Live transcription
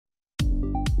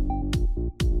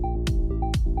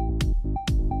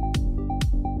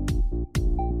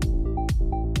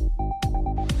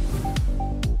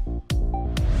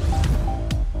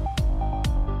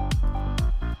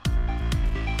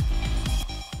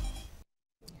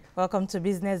Welcome to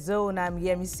Business Zone. I'm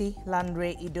Yemisi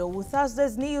Landre Ido. With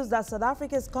Thursday's news that South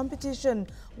Africa's competition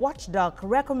watchdog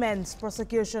recommends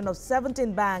prosecution of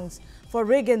 17 banks for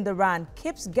rigging the rand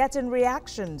keeps getting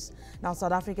reactions. Now,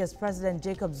 South Africa's President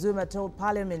Jacob Zuma told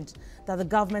Parliament that the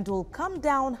government will come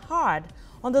down hard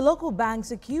on the local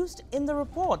banks accused in the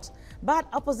report. But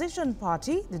opposition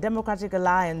party, the Democratic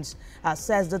Alliance,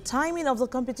 says the timing of the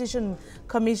Competition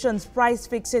Commission's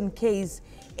price-fixing case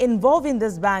involving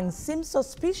this bank seems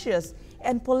suspicious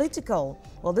and political.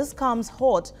 Well, this comes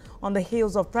hot on the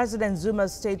heels of President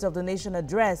Zuma's State of the Nation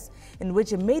address, in which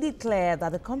he made it clear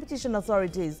that the competition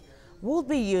authorities will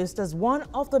be used as one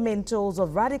of the main tools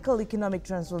of radical economic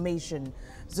transformation.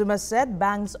 Zuma said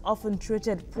banks often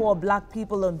treated poor black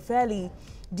people unfairly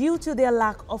due to their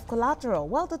lack of collateral.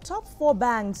 Well, the top four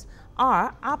banks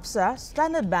are Absa,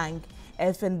 Standard Bank,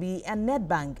 FNB and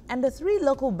Nedbank, and the three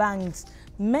local banks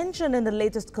mentioned in the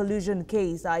latest collusion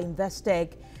case are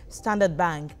Investec, Standard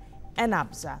Bank and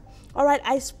Absa. All right,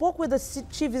 I spoke with the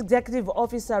Chief Executive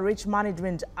Officer, Rich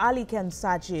Management, Ali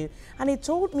Kansachi, and he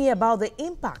told me about the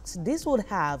impact this would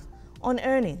have on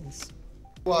earnings.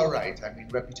 Well, right. I mean,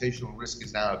 reputational risk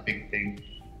is now a big thing.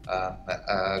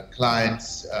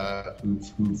 Clients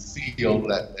who feel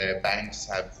that their banks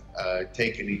have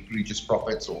taken egregious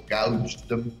profits or gouged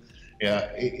them,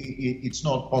 it's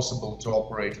not possible to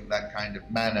operate in that kind of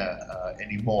manner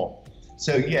anymore.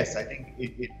 So yes, I think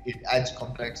it adds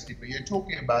complexity, but you're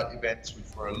talking about events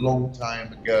which were a long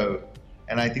time ago,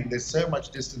 and I think there's so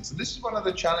much distance. And this is one of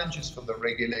the challenges for the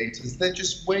regulators. They're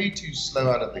just way too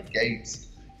slow out of the gates.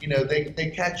 You know,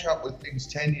 they catch up with things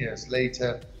 10 years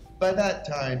later. By that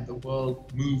time, the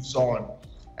world moves on.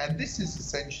 And this is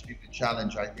essentially the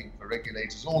challenge, I think, for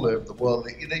regulators all over the world.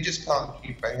 They just can't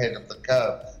keep ahead of the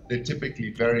curve. They're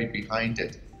typically very behind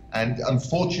it. And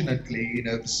unfortunately, you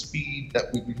know, the speed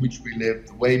in which we live,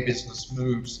 the way business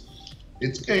moves,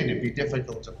 it's going to be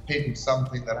difficult to pin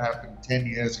something that happened 10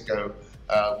 years ago,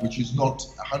 which is not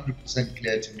 100%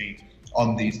 clear to me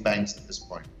on these banks at this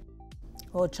point.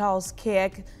 Well, Charles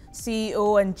Keck,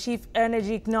 CEO and Chief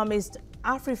Energy Economist,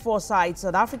 AfriForesight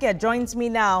South Africa, joins me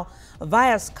now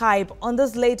via Skype on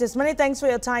this latest. Many thanks for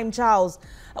your time, Charles.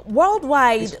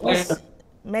 Worldwide,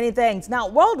 many thanks. Now,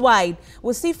 worldwide,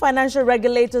 we see financial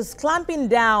regulators clamping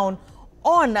down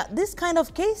on this kind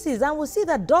of cases, and we see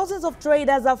that dozens of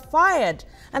traders are fired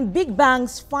and big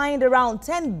banks fined around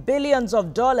 $10 billion.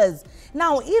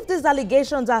 Now, if these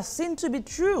allegations are seen to be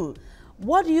true,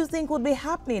 what do you think would be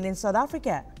happening in South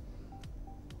Africa?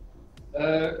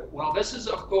 Well, this is,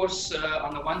 of course,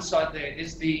 on the one side there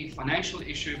is the financial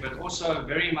issue, but also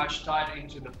very much tied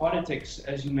into the politics,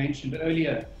 as you mentioned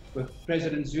earlier, with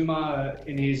President Zuma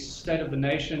in his State of the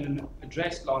Nation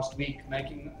address last week,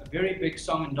 making a very big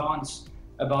song and dance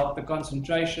about the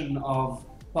concentration of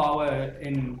power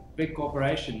in big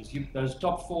corporations. Those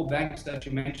top four banks that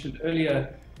you mentioned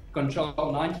earlier control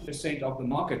 90% of the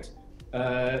market,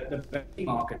 the banking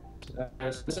market.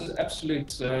 So this is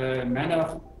absolute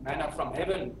manna from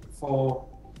heaven for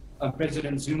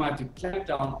President Zuma to clamp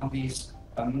down on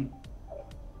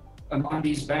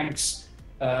these banks,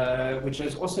 which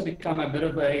has also become a bit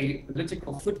of a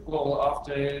political football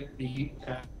after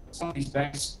some of these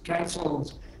banks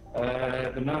cancelled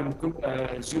the known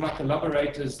Zuma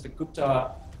collaborators, the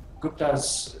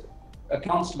Gupta's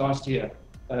accounts last year.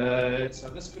 So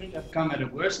this couldn't have come at a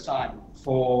worse time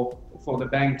for the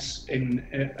banks in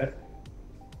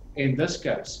this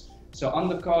case. So on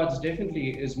the cards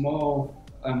definitely is more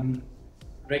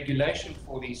regulation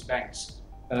for these banks,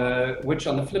 which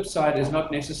on the flip side is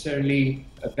not necessarily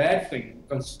a bad thing,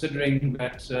 considering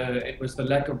that it was the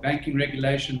lack of banking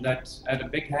regulation that had a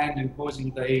big hand in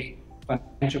causing the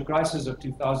financial crisis of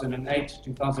 2008,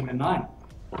 2009.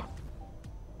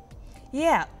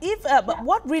 Yeah, but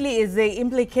what really is the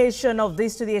implication of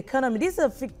this to the economy? These are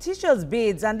fictitious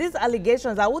bids, and these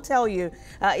allegations, I will tell you,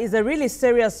 is a really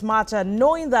serious matter,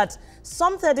 knowing that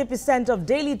some 30% of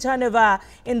daily turnover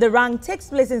in the rand takes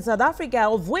place in South Africa,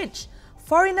 of which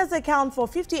foreigners account for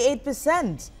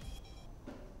 58%.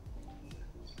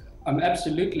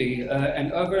 Absolutely,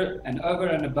 and over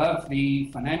and above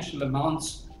the financial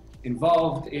amounts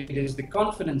involved, it is the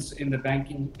confidence in the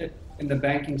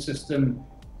banking system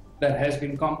that has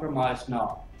been compromised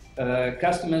now.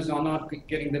 Customers are not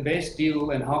getting the best deal,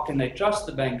 and how can they trust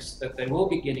the banks that they will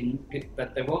be getting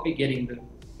the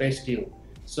best deal?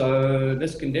 So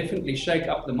this can definitely shake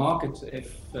up the market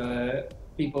if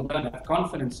people don't have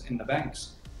confidence in the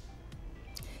banks.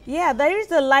 Yeah, there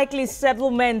is a likely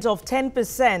settlement of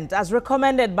 10% as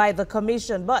recommended by the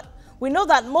Commission, but we know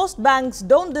that most banks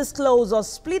don't disclose or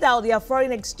split out their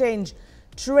foreign exchange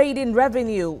trading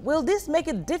revenue. Will this make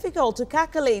it difficult to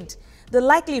calculate the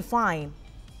likely fine?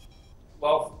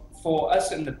 Well, for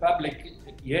us in the public,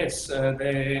 yes,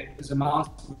 there is amount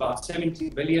of about 70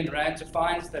 billion rands of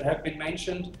fines that have been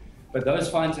mentioned, but those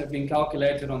fines have been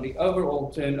calculated on the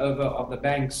overall turnover of the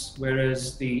banks,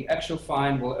 whereas the actual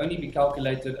fine will only be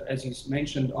calculated, as you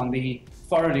mentioned, on the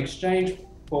foreign exchange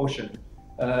portion.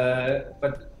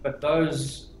 But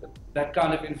that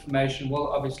kind of information will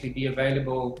obviously be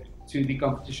available to the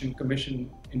Competition Commission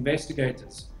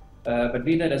investigators. But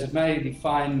be that as it may, the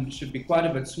fine should be quite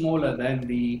a bit smaller than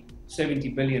the 70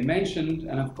 billion mentioned,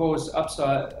 and of course,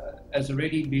 Absa has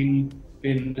already been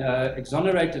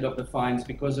exonerated of the fines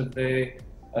because of their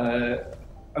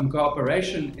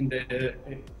cooperation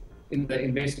in the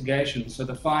investigation. So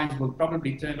the fines will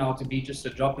probably turn out to be just a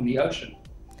drop in the ocean.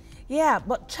 Yeah,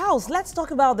 but Charles, let's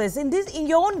talk about this. In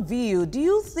your own view, do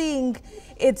you think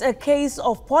it's a case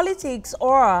of politics,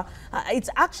 or it's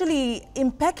actually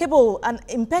impeccable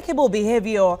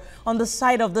behavior on the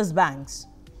side of these banks?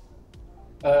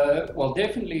 Well,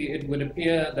 definitely it would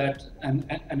appear that, and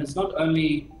it's not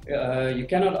only, you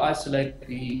cannot isolate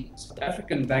the South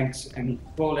African banks and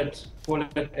call it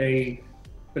a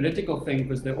political thing,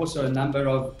 because there are also a number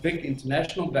of big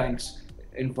international banks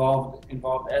involved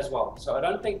as well. So I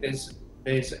don't think there's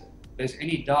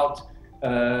any doubt.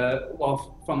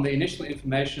 Well, from the initial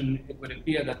information, it would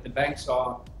appear that the banks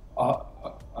are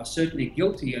certainly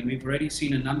guilty, and we've already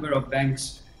seen a number of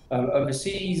banks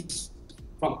overseas,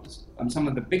 from some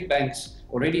of the big banks,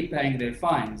 already paying their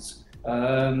fines.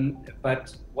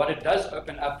 But what it does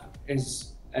open up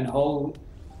is a whole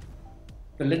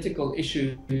political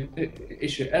issue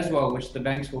as well, which the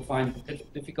banks will find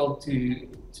difficult to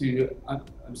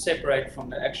separate from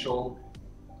the actual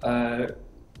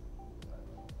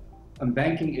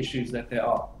banking issues that there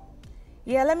are.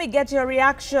 Yeah, let me get your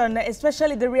reaction,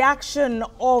 especially the reaction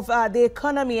of the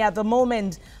economy at the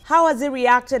moment. How has it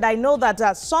reacted? I know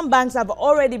that some banks have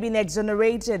already been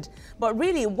exonerated, but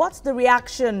really, what's the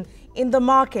reaction in the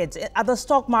market, at the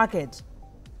stock market?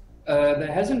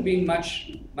 There hasn't been much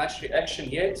reaction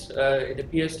yet. It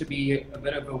appears to be a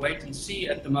bit of a wait and see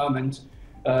at the moment,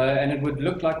 and it would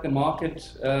look like the market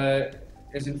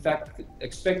is in fact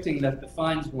expecting that the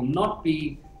fines will not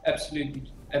be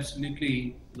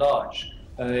absolutely large.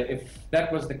 If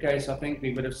that was the case, I think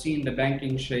we would have seen the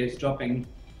banking shares dropping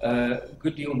a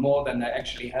good deal more than they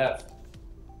actually have.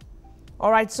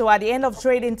 All right, so at the end of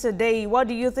trading today, what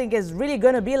do you think is really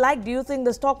going to be like? Do you think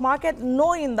the stock market,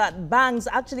 knowing that banks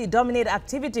actually dominate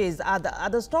activities at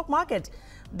the stock market,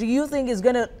 do you think is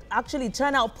going to actually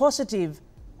turn out positive?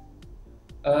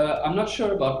 I'm not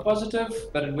sure about positive,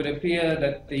 but it would appear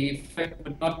that the effect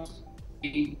would not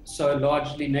be so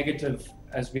largely negative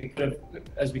as we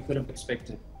could have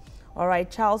expected. All right,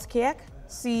 Charles Keak,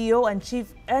 CEO and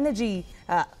Chief Energy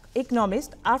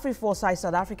Economist, AfriForsite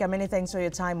South Africa. Many thanks for your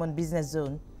time on Business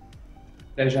Zone.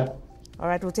 Pleasure. All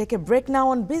right, we'll take a break now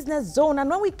on Business Zone, and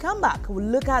when we come back, we'll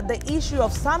look at the issue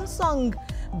of Samsung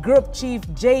Group Chief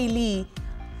Jay Lee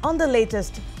on the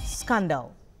latest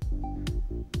scandal.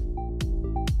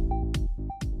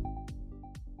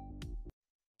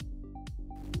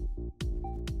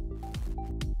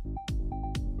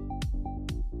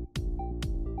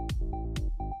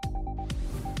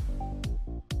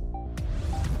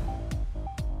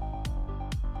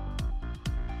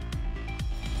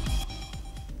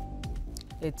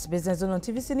 It's Business Zone on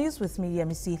TVC News with me,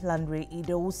 Yemisi Landry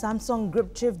Idowu. Samsung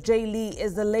Group Chief Jay Lee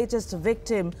is the latest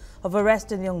victim of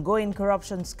arrest in the ongoing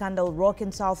corruption scandal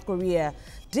rocking South Korea,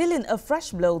 dealing a fresh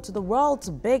blow to the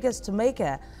world's biggest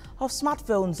maker of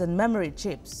smartphones and memory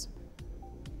chips.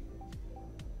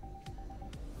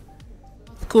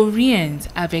 Koreans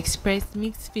have expressed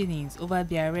mixed feelings over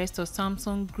the arrest of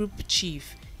Samsung Group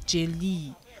Chief Jay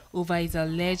Lee over his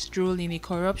alleged role in a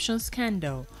corruption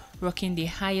scandal rocking the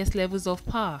highest levels of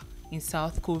power in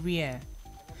South Korea.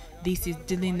 This is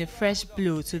dealing a fresh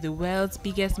blow to the world's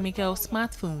biggest maker of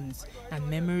smartphones and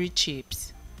memory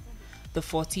chips. The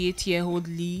 48-year-old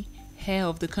Lee, heir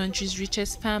of the country's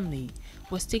richest family,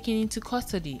 was taken into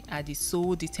custody at the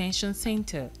Seoul Detention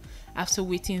Center after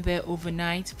waiting there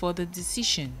overnight for the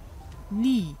decision.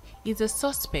 Lee is a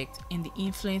suspect in the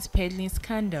influence peddling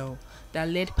scandal that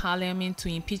led Parliament to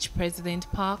impeach President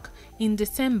Park in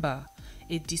December.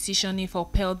 A decision, if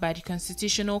upheld by the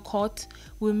Constitutional Court,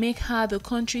 will make her the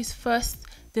country's first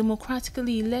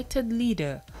democratically elected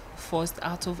leader forced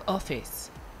out of office.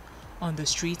 On the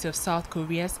streets of South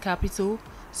Korea's capital,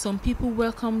 some people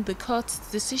welcomed the court's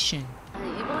decision.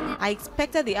 I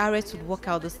expected the arrest would work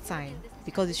out this time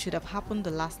because it should have happened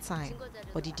the last time,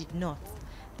 but it did not.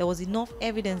 There was enough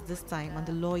evidence this time and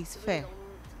the law is fair.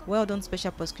 Well done,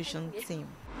 Special Prosecution Team.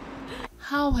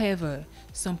 However,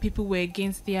 some people were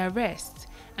against the arrest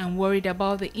and worried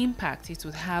about the impact it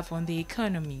would have on the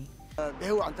economy.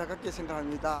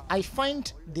 I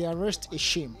find the arrest a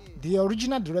shame. The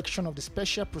original direction of the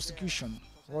special prosecution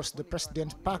was the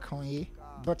President Park Geun-hye,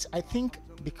 but I think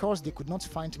because they could not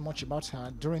find much about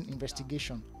her during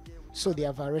investigation, so they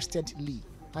have arrested Lee.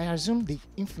 I assume the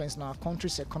influence on our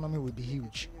country's economy will be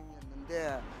huge.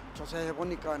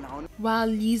 While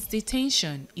Lee's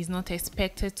detention is not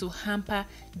expected to hamper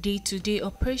day-to-day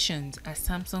operations at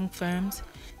Samsung firms,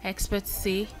 experts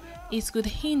say it could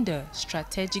hinder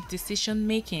strategic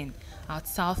decision-making at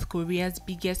South Korea's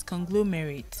biggest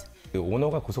conglomerate. As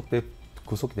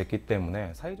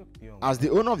the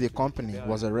owner of the company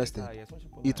was arrested,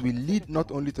 it will lead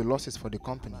not only to losses for the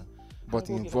company, but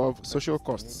involve social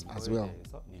costs as well.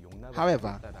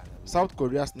 However, South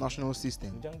Korea's national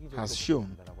system has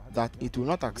shown that it will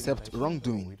not accept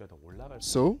wrongdoing.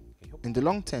 So, in the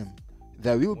long term,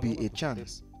 there will be a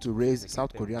chance to raise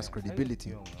South Korea's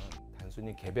credibility.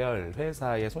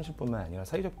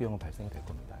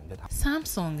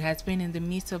 Samsung has been in the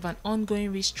midst of an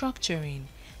ongoing restructuring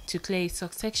to clear a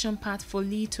succession path for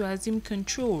Lee to assume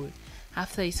control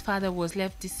after his father was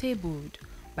left disabled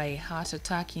by a heart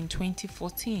attack in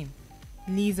 2014.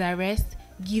 Lee's arrest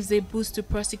gives a boost to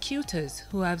prosecutors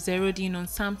who have zeroed in on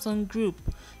Samsung Group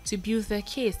to build their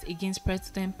case against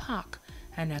President Park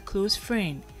and her close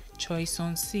friend Choi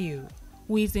Son-sil,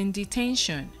 who is in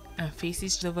detention and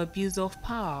faces of abuse of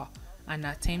power and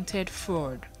attempted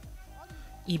fraud.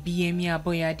 Ibiyemi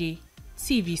Aboyade,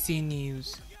 TVC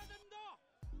News.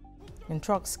 And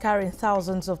trucks carrying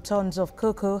thousands of tons of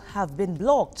cocoa have been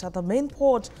blocked at the main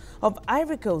port of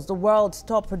Ivory Coast, the world's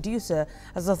top producer,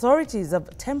 as authorities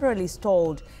have temporarily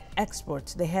stalled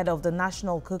exports. The head of the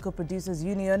National Cocoa Producers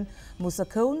Union, Musa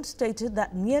Kone, stated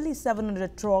that nearly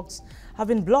 700 trucks have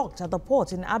been blocked at the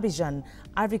port in Abidjan,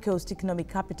 Ivory Coast economic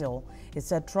capital. He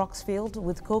said trucks filled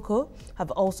with cocoa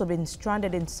have also been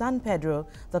stranded in San Pedro,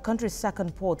 the country's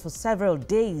second port, for several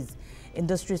days.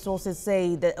 Industry sources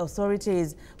say the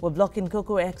authorities were blocking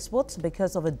cocoa exports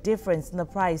because of a difference in the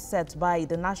price set by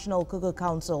the National Cocoa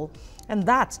Council, and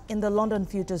that in the London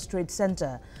Futures Trade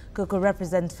Centre. Cocoa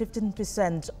represents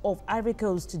 15% of Ivory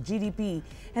Coast GDP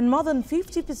and more than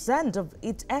 50% of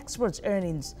its export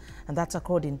earnings, and that's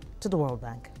according to the World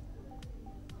Bank.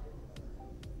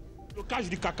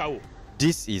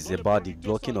 This is about the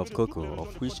blocking of cocoa,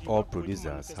 of which all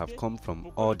producers have come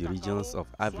from all the regions of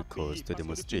Ivory Coast to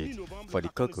demonstrate for the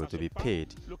cocoa to be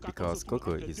paid, because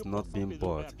cocoa is not being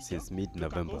bought since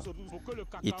mid-November.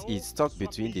 It is stuck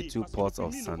between the two ports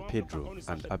of San Pedro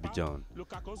and Abidjan,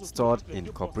 stored in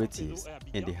cooperatives,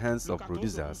 in the hands of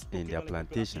producers in their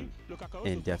plantation,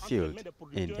 in their field,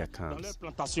 in their camps.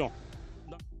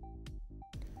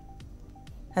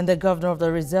 And the governor of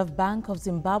the Reserve Bank of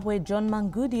Zimbabwe, John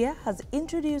Mangudia, has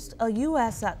introduced a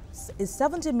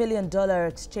 $70 million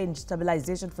exchange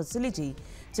stabilization facility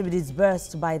to be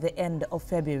disbursed by the end of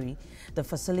February. The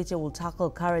facility will tackle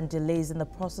current delays in the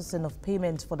processing of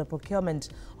payments for the procurement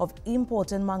of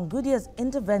import, and Mangudia's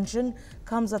intervention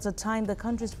comes at a time the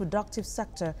country's productive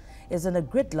sector is in a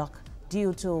gridlock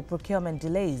due to procurement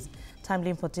delays. Timely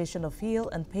importation of fuel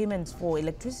and payments for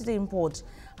electricity imports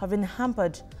have been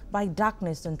hampered by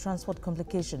darkness and transport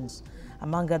complications.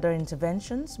 Among other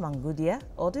interventions, Mangudia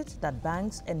ordered that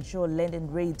banks ensure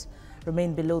lending rates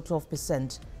remain below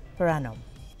 12% per annum.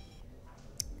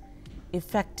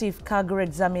 Effective cargo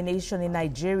examination in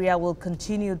Nigeria will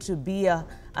continue to be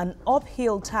an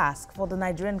uphill task for the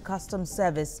Nigerian Customs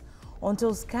Service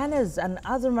until scanners and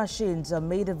other machines are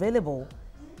made available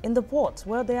in the port,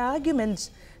 where their arguments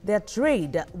their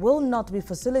trade will not be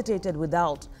facilitated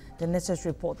without the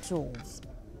necessary port tools.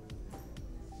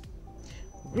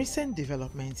 Recent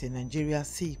developments in Nigeria's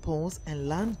sea ports and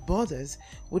land borders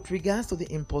with regards to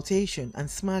the importation and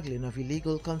smuggling of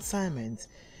illegal consignments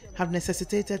have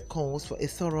necessitated calls for a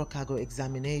thorough cargo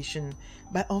examination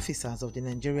by officers of the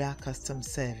Nigeria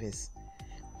Customs Service.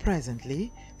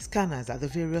 Presently, scanners at the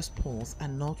various ports are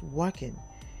not working,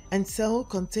 and sale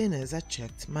containers are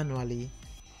checked manually.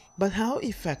 But how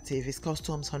effective is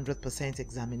Customs' 100%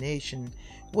 examination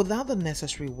without the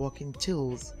necessary working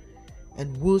tools?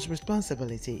 And whose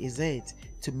responsibility is it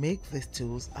to make these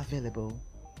tools available?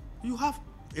 You have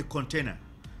a container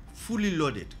fully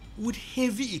loaded with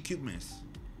heavy equipment,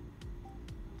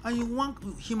 and you want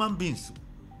human beings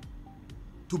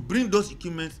to bring those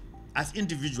equipment as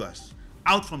individuals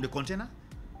out from the container?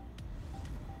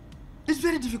 It's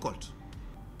very difficult.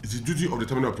 It's the duty of the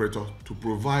terminal operator to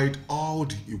provide all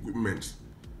the equipment.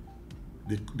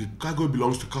 The cargo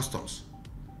belongs to customs.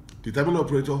 the terminal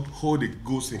operator hold the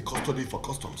goods in custody for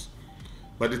customs.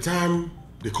 By the time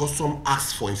the custom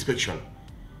asks for inspection,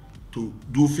 to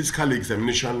do physical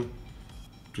examination,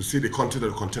 to see the content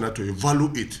of the container, to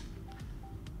evaluate it,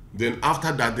 then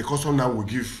after that, the custom now will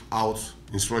give out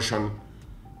instruction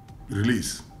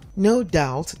release. No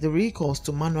doubt, the recourse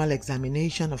to manual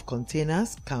examination of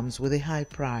containers comes with a high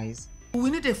price. We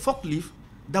need a forklift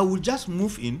that will just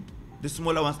move in the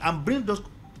smaller ones and bring those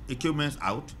equipments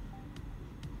out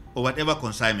or whatever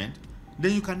consignment.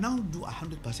 Then you can now do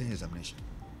 100% examination.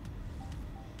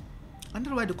 And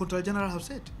that's why the Controller General has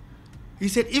said. He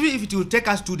said even if it will take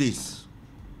us 2 days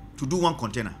to do one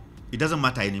container, it doesn't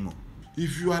matter anymore.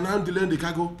 If you are now delaying the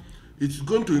cargo, it's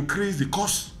going to increase the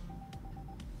cost.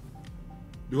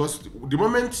 Because the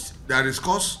moment there is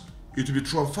cost, it will be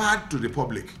transferred to the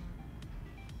public.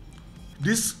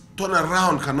 This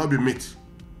turnaround cannot be met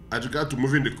as regard to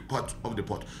moving the part of the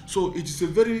port. So it is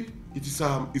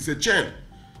it's a chain.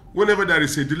 Whenever there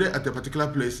is a delay at a particular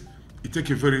place, it takes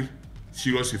a very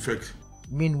serious effect.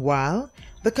 Meanwhile,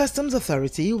 the Customs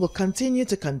Authority will continue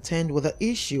to contend with the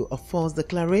issue of false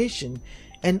declaration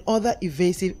and other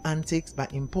evasive antics by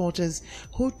importers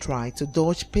who try to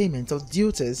dodge payment of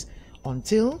duties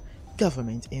until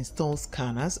government installs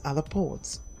scanners at the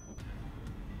ports.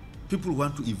 People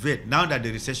want to evade now that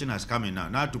the recession has come in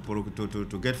now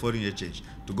to get foreign exchange,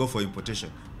 to go for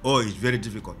importation. Oh, it's very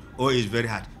difficult. Oh, it's very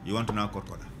hard. You want to now cut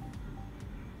corner.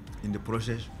 In the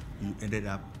process, you ended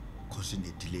up causing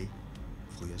a delay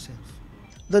for yourself.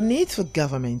 The need for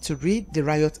government to read the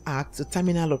Riot Act to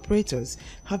terminal operators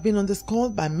have been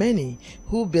underscored by many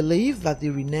who believe that they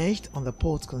reneged on the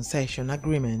port concession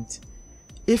agreement.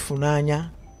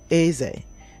 Ifunanya Eze,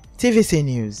 TVC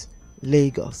News,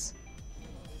 Lagos.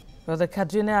 Well, the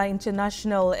Kaduna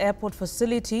International Airport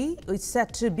facility is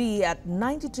set to be at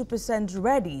 92%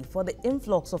 ready for the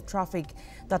influx of traffic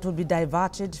that will be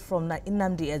diverted from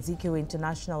Nnamdi Azikiwe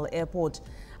International Airport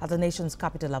at the nation's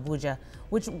capital, Abuja,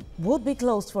 which would be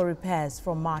closed for repairs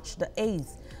from March the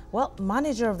 8th. Well,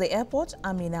 manager of the airport,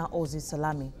 Amina Ozi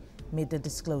Salami, made the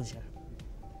disclosure.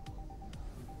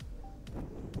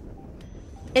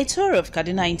 A tour of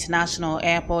Kaduna International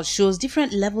Airport shows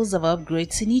different levels of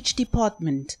upgrades in each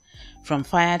department, from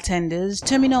fire tenders,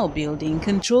 terminal building,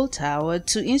 control tower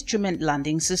to instrument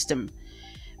landing system.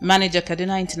 Manager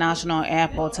Kaduna International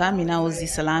Airport Amina Ozi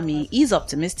Salami is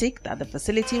optimistic that the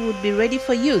facility would be ready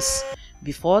for use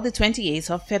before the 28th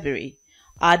of February,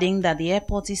 adding that the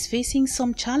airport is facing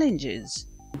some challenges.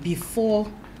 Before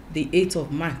the 8th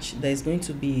of March, there is going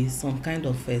to be some kind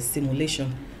of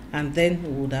simulation, and then we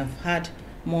would have had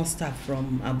more staff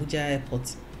from Abuja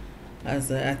Airport,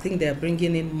 as I think they are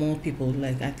bringing in more people,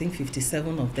 like I think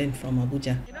 57 of them from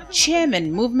Abuja.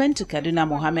 Chairman Movement to Kaduna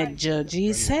Mohammed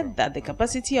Georgie said that the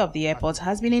capacity of the airport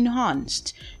has been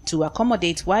enhanced to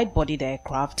accommodate wide-bodied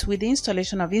aircraft with the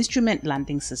installation of instrument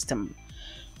landing system.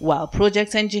 While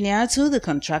project engineer to the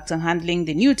contractor handling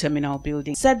the new terminal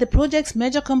building said the project's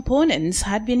major components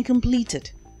had been completed.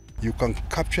 You can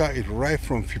capture it right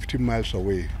from 50 miles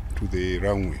away to the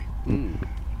runway.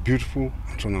 Beautiful,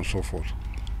 and so on and so forth.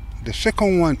 The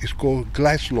second one is called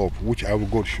glide slope, which I will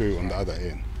go to show you on the other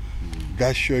end.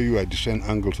 That show you a descent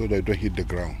angle so that you don't hit the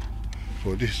ground.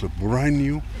 So this is a brand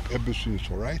new, everything is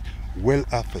all right, well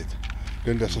earthed.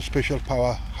 Then there's a special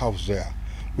powerhouse there,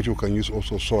 which we can use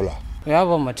also solar. We have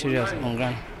all materials on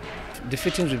ground. The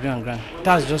fittings will be on ground.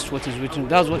 That's just what is waiting.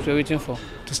 That's what we're waiting for,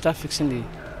 to start fixing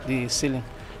the ceiling.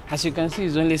 As you can see,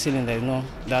 it's only ceiling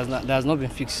that has not been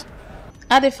fixed.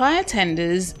 At the fire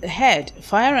tenders, head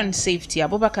Fire and Safety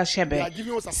Abubakar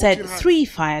Shebe said 3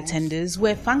 fire tenders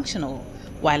were functional,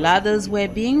 while others were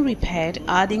being repaired,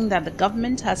 adding that the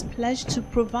government has pledged to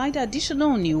provide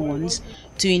additional new ones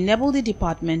to enable the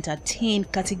department attain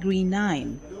Category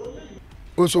 9.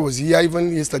 Also was here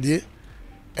even yesterday,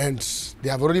 and they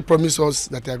have already promised us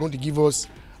that they are going to give us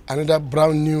another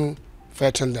brand new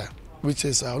fire tender, which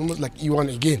is almost like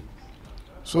E1 again.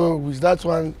 So with that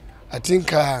one, I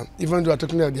think even though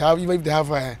talking about even if they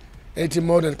have anything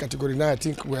more than Category 9, I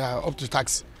think we are up to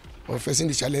task of facing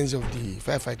the challenge of the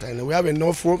firefighter. And we have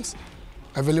enough rooms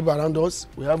available around us.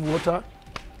 We have water.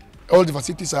 All the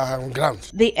facilities are on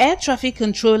ground. The air traffic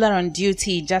controller on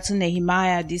duty, Jatu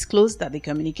Nehemiah, disclosed that the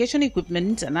communication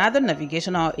equipment and other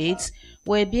navigational aids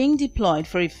were being deployed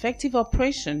for effective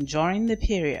operation during the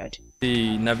period.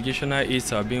 The navigational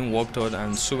aids are being worked on,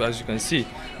 and so as you can see,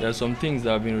 there are some things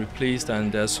that have been replaced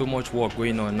and there's so much work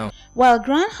going on now. While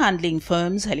ground handling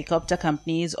firms, helicopter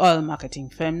companies, oil marketing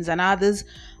firms and others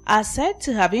are said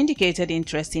to have indicated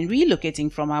interest in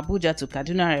relocating from Abuja to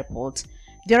Kaduna Airport,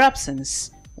 their absence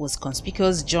was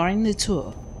conspicuous during the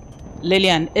tour.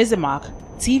 Lillian Ezemark,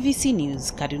 TVC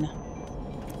News, Kaduna.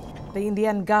 The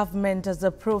Indian government has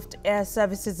approved air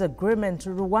services agreement to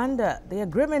Rwanda. The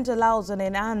agreement allows an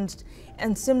enhanced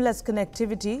and seamless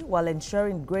connectivity while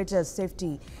ensuring greater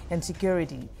safety and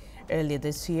security. Earlier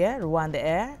this year, Rwanda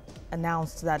Air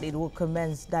announced that it will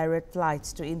commence direct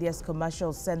flights to India's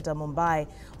commercial center Mumbai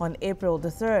on April the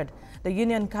 3rd. The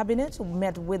Union Cabinet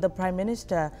met with the Prime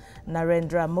Minister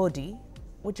Narendra Modi,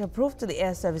 which approved the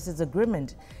air services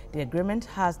agreement. The agreement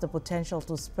has the potential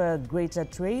to spur greater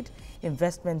trade,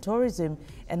 investment, tourism,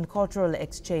 and cultural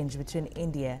exchange between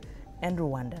India and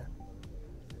Rwanda.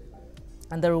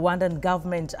 And the Rwandan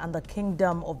government and the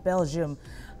Kingdom of Belgium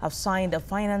have signed a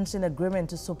financing agreement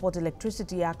to support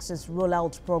electricity access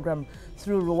rollout program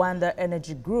through Rwanda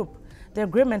Energy Group. The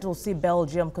agreement will see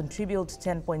Belgium contribute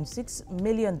 $10.6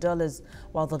 million,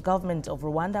 while the government of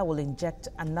Rwanda will inject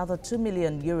another €2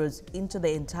 million into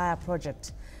the entire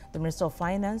project. The Minister of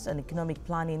Finance and Economic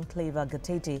Planning, Claver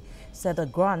Gatete, said the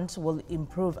grant will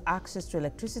improve access to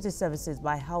electricity services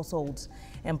by households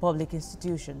and public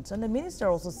institutions. And the minister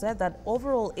also said that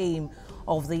overall aim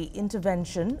of the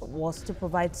intervention was to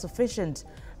provide sufficient,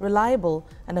 reliable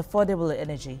and affordable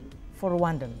energy for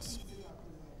Rwandans.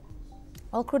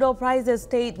 Well, crude oil prices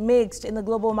stayed mixed in the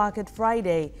global market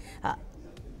Friday.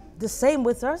 The same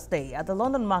with Thursday. At the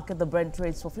London market, the Brent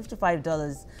trades for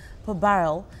 $55 per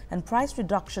barrel, and price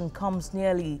reduction comes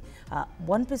nearly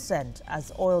 1%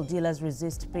 as oil dealers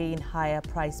resist paying higher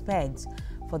price pegs.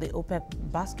 For the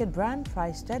OPEC basket brand,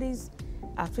 price steadies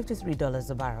at $53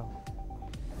 a barrel.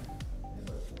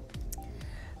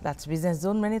 That's Business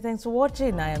Zone. Many thanks for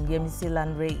watching. I am Yemisi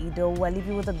Lanre-Ido. I'll leave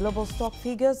you with the global stock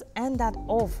figures and that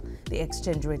of the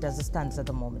exchange rate as it stands at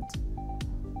the moment.